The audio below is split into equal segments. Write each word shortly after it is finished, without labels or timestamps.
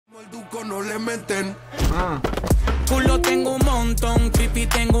no le meten. Culo tengo un montón, pipi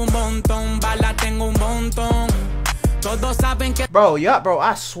tengo un montón, bala tengo un montón. Todos saben que. Bro, y'all, bro,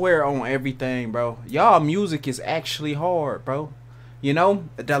 I swear on everything, bro. Y'all music is actually hard, bro. You know,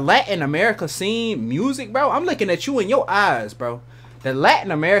 the Latin America scene music, bro. I'm looking at you in your eyes, bro. The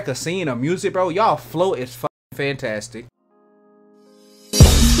Latin America scene of music, bro. Y'all flow is fucking fantastic.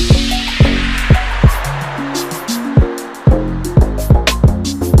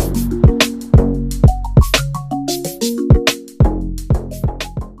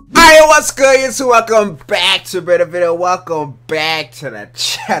 What's good, YouTube? Welcome back to a better video. Welcome back to the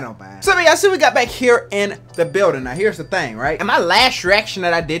channel, man. So y'all see we got back here in the building. Now here's the thing, right? And my last reaction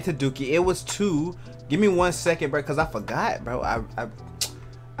that I did to DUKI, it was to, give me 1 second, bro, because I forgot, bro.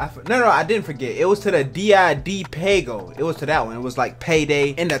 No, I didn't forget. It was to the DID Pago. It was to that one. It was like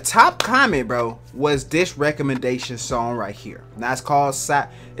Payday. And the top comment, bro, was this recommendation song right here. Now it's called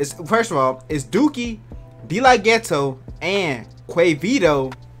first of all, it's DUKI, Ghetto, and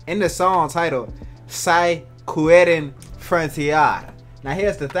Quevedo in the song titled Quieren Frontear. Now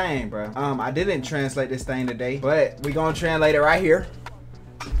here's the thing, bro. I didn't translate this thing today, but we gonna translate it right here.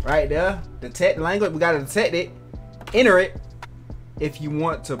 Right there. Detect the language. We gotta detect it. Enter it. If you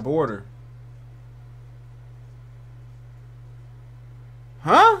want to border.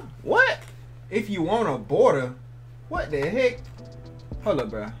 Huh? What? If you want to border? What the heck? Hold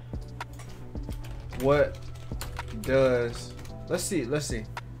up, bro. What does... Let's see.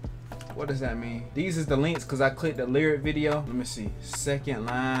 What does that mean? These is the links because I clicked the lyric video. Let me see. Second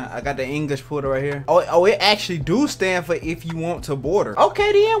line. I got the English pulled right here. Oh, it actually do stand for if you want to border.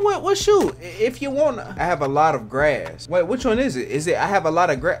 Okay, then what shoot? If you want to. I have a lot of grass. Wait, which one is it? Is it I have a lot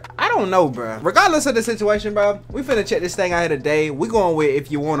of grass? I don't know, bro. Regardless of the situation, bro, we finna check this thing out here today. We going with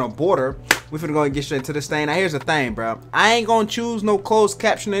if you want to border. We finna go and get straight into this thing. Now here's the thing, bro. I ain't gonna choose no closed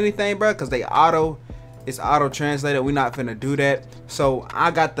caption or anything, bro, because it's auto translated. We're not finna do that. So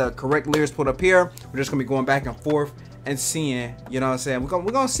I got the correct lyrics put up here. We're just gonna be going back and forth and seeing, you know what I'm saying?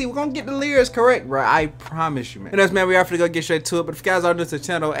 We're gonna get the lyrics correct, bro. I promise you, man. And that's, man, we are finna go get straight to it. But if you guys are new to the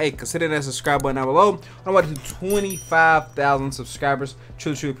channel, hey, consider that subscribe button down below. I'm about to do 25,000 subscribers.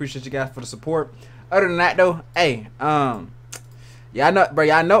 Truly appreciate you guys for the support. Other than that though, hey, y'all know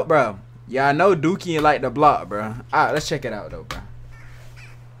DUKI and like the block, bro. Alright, let's check it out though, bro.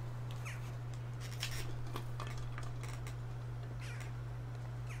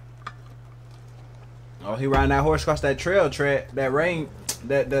 Oh, he riding that horse across that track, the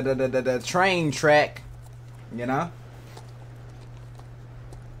train track, you know.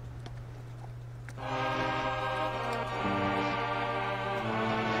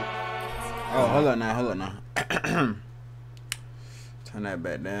 Oh, hold on now. Turn that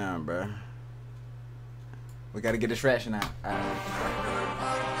back down, bro. We gotta get this ration out.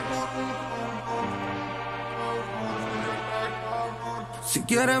 Si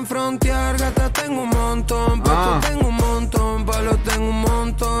quieren frontear, gata tengo un montón, puesto tengo un montón, palo tengo un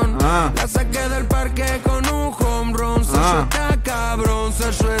montón. La saqué del parque con un home run, se suelta cabrón,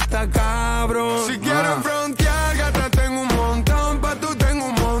 se suelta cabrón. Si quieren frontear, gata tengo un montón, pato tengo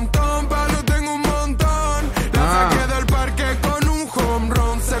un montón, palo tengo un montón. La saqué del parque con un home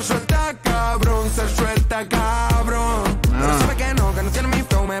run, se suelta cabrón, se suelta cabrón. Pero sabe que no tiene mi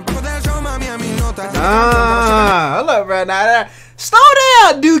flow, me pongo del show, mami, a mi nota. Hold up, bro. Now, slow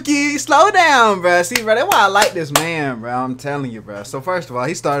down, DUKI. Slow down, bro. See, bro, that's why I like this man, bro. I'm telling you, bro. So first of all,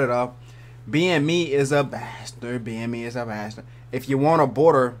 he started off, being me is a bastard. Being me is a bastard. If you want a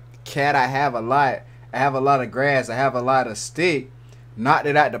border, cat, I have a lot. I have a lot of grass. I have a lot of stick. Knocked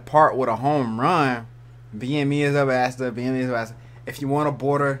it out the park with a home run. Being me is a bastard. Being me is a bastard. If you want a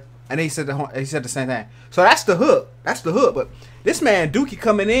border, and he said the same thing. So that's the hook. That's the hook. But this man DUKI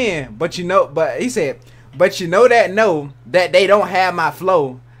coming in, but he said. But you know that they don't have my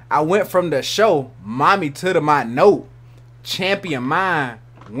flow. I went from the show, mommy to my note. Champion mind,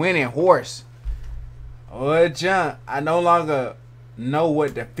 winning horse. Oh, John, I no longer know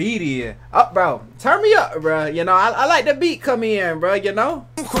what defeat is. Up, bro. Turn me up, bro. You know, I like the beat come in, bro, you know.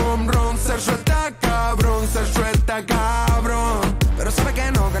 Home run, se suelta cabrón, se suelta cabrón. Pero sabe que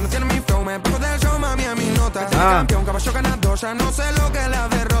no tiene mi flow, me pongo del show, mami, a mi nota. Campeón, caballo ganador, ya no sé lo que es la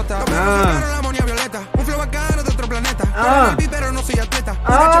derrota. La amonia violeta, un flow bacano de otro planeta. Pero no soy atleta,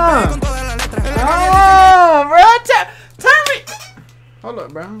 con toda la letra. Bro, turn me. Hold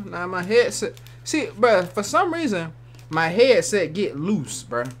up, bro. Now my headset. See, bro, for some reason, my headset get loose,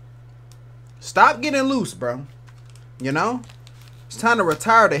 bro. Stop getting loose, bro. You know? It's time to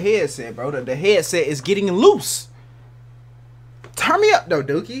retire the headset, bro. The headset is getting loose. Turn me up, though,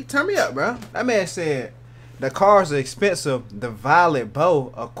 DUKI. Turn me up, bro. That man said, The cars are expensive. The violet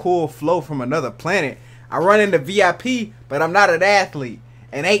bow, a cool flow from another planet. I run into VIP, but I'm not an athlete.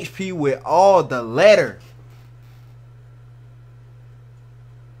 And HP with all the letter.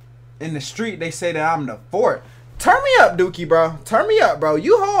 In the street, they say that I'm the fort. Turn me up, DUKI, bro. Turn me up, bro.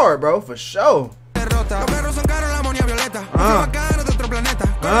 You hard, bro, for sure.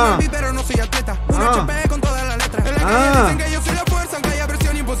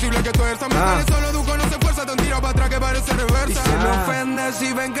 Y se me ofende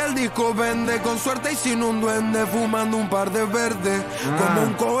si ven que el disco vende, con suerte y sin un duende, fumando un par de verdes, como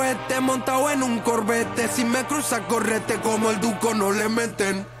un cohete montado en un corbete. Si me cruza correte, como el Duco no le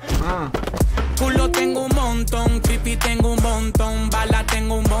meten. Culo tengo un montón, creepy tengo un montón, bala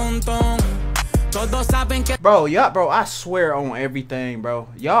tengo un montón. Todos saben que bro, y'all, bro, I swear on everything, bro.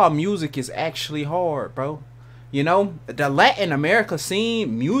 Y'all music is actually hard, bro. You know, the Latin America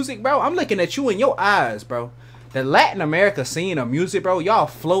scene music, bro. I'm looking at you in your eyes, bro. The Latin America scene of music, bro. Y'all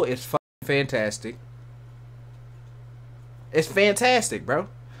flow is fucking fantastic. It's fantastic, bro.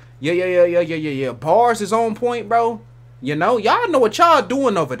 Yeah. Bars is on point, bro. You know, y'all know what y'all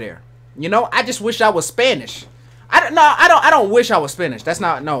doing over there. You know, I just wish I was Spanish. I don't wish I was Spanish. That's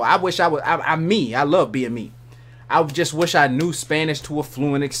not, no. I wish I was. I'm me. I love being me. I just wish I knew Spanish to a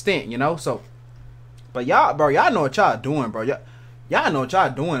fluent extent. You know, so. But y'all, bro, y'all know what y'all doing, bro. Y'all know what y'all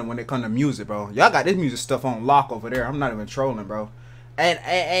doing when it comes to music, bro. Y'all got this music stuff on lock over there. I'm not even trolling, bro.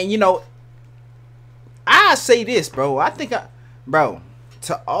 And you know, I say this, bro. I think bro,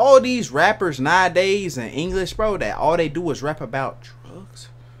 to all these rappers nowadays in English, bro, that all they do is rap about drugs.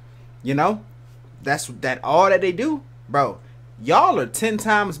 You know, that all that they do, bro. Y'all are 10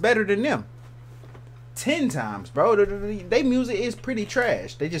 times better than them. 10 times, bro. They music is pretty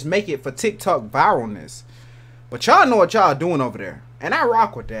trash. They just make it for TikTok viralness. But y'all know what y'all doing over there. And I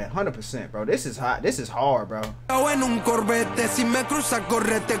rock with that 100%, bro. This is hot. This is hard, bro.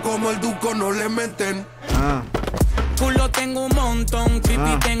 Culo tengo un montón,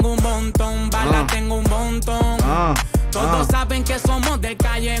 creepy tengo un montón, bala tengo un montón. Todos saben que somos del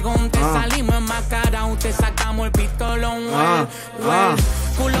callejón, te salimos enmascarados, te sacamos el pistolón. Well.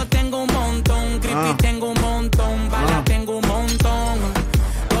 Culo tengo un montón, creepy tengo un montón, bala tengo un montón.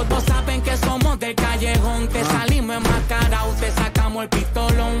 Todos saben que somos del callejón, te salimos enmascarados, te sacamos el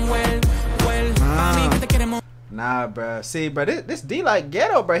pistolón. Well. Pa' mí que te queremos. Nah, bro. See, bro, this D like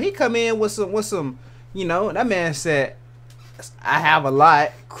Ghetto, bro. He come in with some, you know, that man said, I have a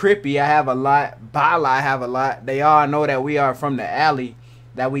lot. Crippy, I have a lot. Bala, I have a lot. They all know that we are from the alley,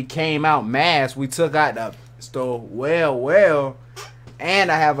 that we came out mass. We took out the store well.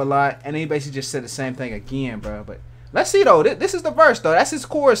 And I have a lot. And he basically just said the same thing again, bro. But let's see, though. This is the verse, though. That's his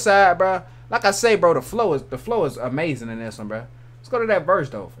chorus side, bro. Like I say, bro, the flow is amazing in this one, bro. Let's go to that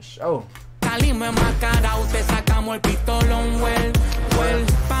verse, though, for sure. Salimos enmascarados, te sacamos el pistolón. Well.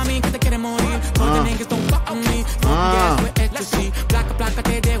 Pa' mí que te quiere morir. Porque niggas don't fuck with me. Eso es ecstasy. Placa,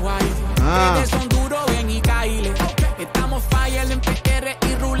 te dejo ahí. Ustedes son duros, ven y caíle. Estamos fire en PR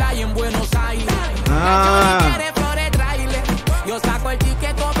y Rula y en Buenos Aires. Yo quiere flores, traile. Yo saco el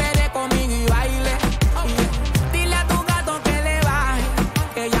ticket, coopere conmigo y baile. Dile a tu gato que le baje.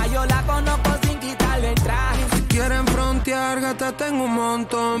 Que ya yo la conozco sin quitarle el traje. Si quieren frontear, gata tengo un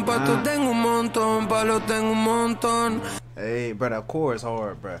montón. Pato tengo un montón. Palo tengo un montón. Hey, bro, that chorus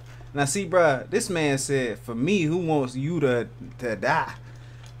hard, bro. Now, see, bro, this man said, for me, who wants you to die?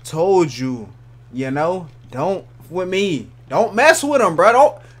 Told you, you know, don't with me. Don't mess with him,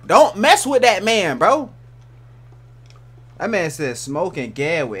 bro. Don't mess with that man, bro. That man said, smoking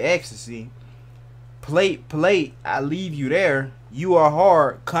gas with ecstasy. Plate, I leave you there. You are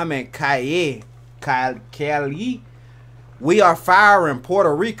hard, coming Cali. We are fire in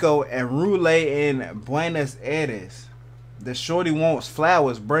Puerto Rico and roulette in Buenos Aires. The shorty wants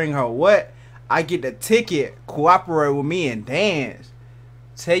flowers, bring her what? I get the ticket, cooperate with me and dance.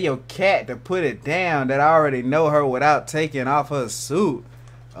 Tell your cat to put it down that I already know her without taking off her suit.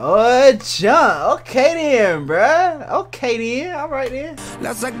 Oh, jump. Okay then, bruh. Okay then. All right then.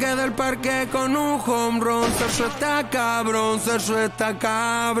 La saqué del parque con un home run. Sergio está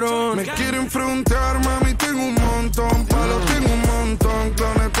cabrón. Me quieren frontear, mami, tengo un montón. Palos tengo un montón.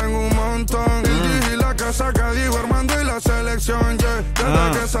 Clones tengo un montón. Y la casa que digo Armando y la selección, yeah.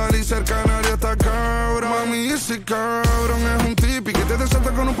 Desde que salí cercanario está cabrón. Mami, ese cabrón es un tipi que te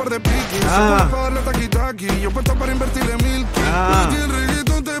desata con un par de piquis. Para darle taqui-taqui. Yo puesto para invertirle mil kilos.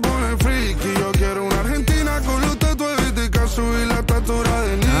 Te pone friki, yo quiero una argentina con los tatuajes de caso y la estatura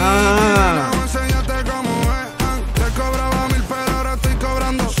de niño. Vamos a enseñarte cómo es. Te cobraba 1000, pero ahora estoy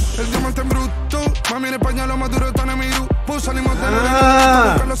cobrando el diamante en bruto. Mami, en España los más duros están en mi grupo. Salimos de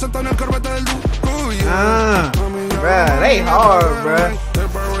la los sentan en el corbete del DUKI. Bruh, they hard, bruh.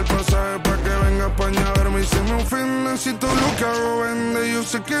 Si todo lo que hago vende, yo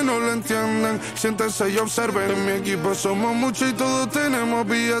sé que no lo entienden. Siéntense y observen. En mi equipo somos muchos y todos tenemos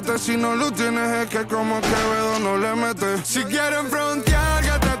billetes. Si no lo tienes es que como Quevedo no le metes. Si quieren frontear,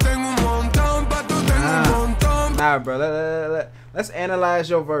 ya te tengo un montón. Pa' tú tengo un montón. Nah, bro, let's analyze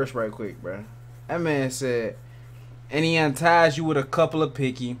your verse right quick, bro. That man said, and he unties you with a couple of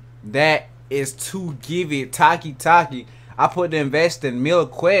picky. That is to give it taki. I put the invest in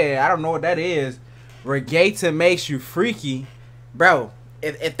milk. I don't know what that is. Reggaeton makes you freaky, bro.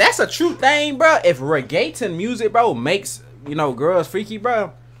 If that's a true thing, bro, if reggaeton music, bro, makes, you know, girls freaky,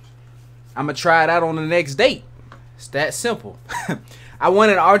 bro, I'ma try it out on the next date. It's that simple. I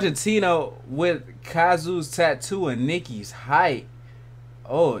went in Argentina with Kazu's tattoo and Nicki's height.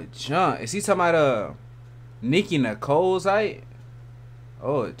 Oh, junk. Is he talking about Nicki Nicole's height?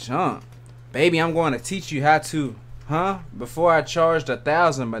 Oh, junk. Baby, I'm going to teach you how to, before I charged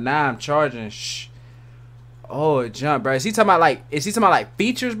 1,000, but now I'm charging Oh, jump, bro. Is he talking about like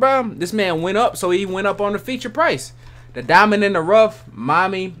features, bro? This man went up, so he went up on the feature price. The diamond in the rough,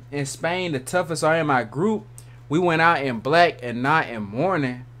 mommy in Spain, the toughest are in my group. We went out in black and not in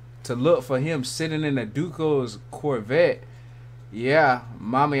mourning to look for him sitting in the DUKI's Corvette. Yeah,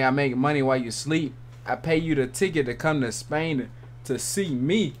 mommy, I make money while you sleep. I pay you the ticket to come to Spain to see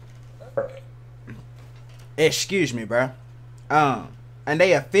me. Excuse me, bro. And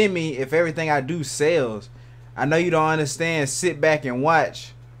they offend me if everything I do sells. I know you don't understand. Sit back and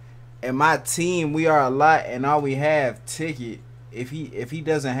watch. And my team, we are a lot, and all we have ticket. If he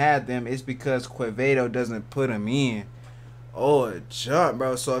doesn't have them, it's because Quevedo doesn't put them in. Oh, jump,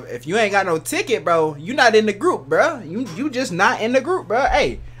 bro. So if you ain't got no ticket, bro, you not in the group, bro. You just not in the group, bro.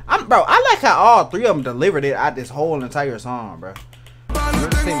 Hey, bro, I like how all three of them delivered it out this whole entire song, bro. I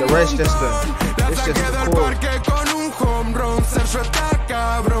just think the rest it's just the chord.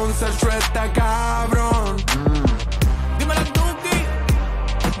 Dímelo DUKI,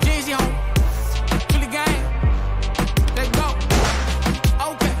 Yeahhh, Chili Gang, let's go.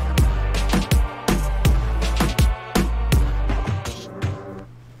 Okay.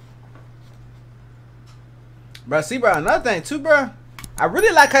 Bro, see, bro, another thing too, bro. I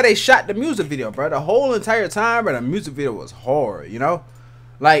really like how they shot the music video, bro. The whole entire time, bro, the music video was hard, you know?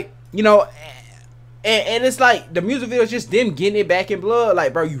 Like, you know, and it's like the music video is just them getting it back in blood.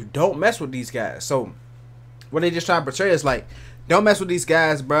 Like, bro, you don't mess with these guys. So what they just trying to portray is like, don't mess with these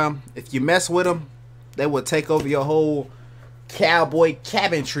guys, bro. If you mess with them, they will take over your whole cowboy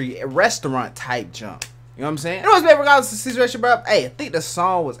cabinetry restaurant type jump. You know what I'm saying? Anyways, man, regardless of the situation, bro, hey, I think the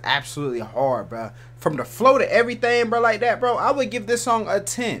song was absolutely hard, bro. From the flow to everything, bro, like that, bro, I would give this song a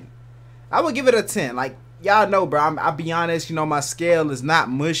 10. I would give it a 10. Like, y'all know, bro, I'll be honest, you know, my scale is not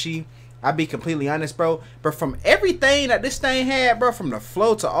mushy. I'll be completely honest, bro. But from everything that this thing had, bro, from the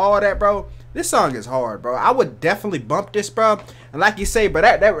flow to all that, bro, this song is hard, bro. I would definitely bump this, bro. And like you say, bro, the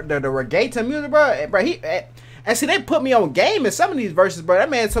reggaeton music, bro, and see, they put me on game in some of these verses, bro. That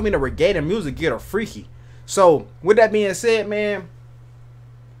man told me the reggaeton music get her freaky. So, with that being said, man,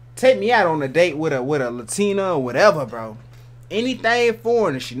 take me out on a date with a Latina or whatever, bro. Anything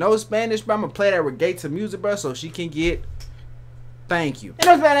foreign. If she knows Spanish, bro, I'm gonna play that reggaeton music, bro, so she can get. Thank you. And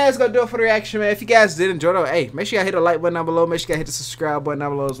that's man, that's gonna do it for the reaction, man. If you guys did enjoy it, hey, make sure you hit the like button down below. Make sure you hit the subscribe button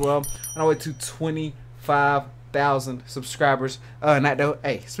down below as well. On our way to 25,000 subscribers. Not though.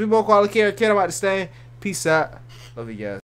 Hey, speak more quality care about this thing. Peace out. Love you guys.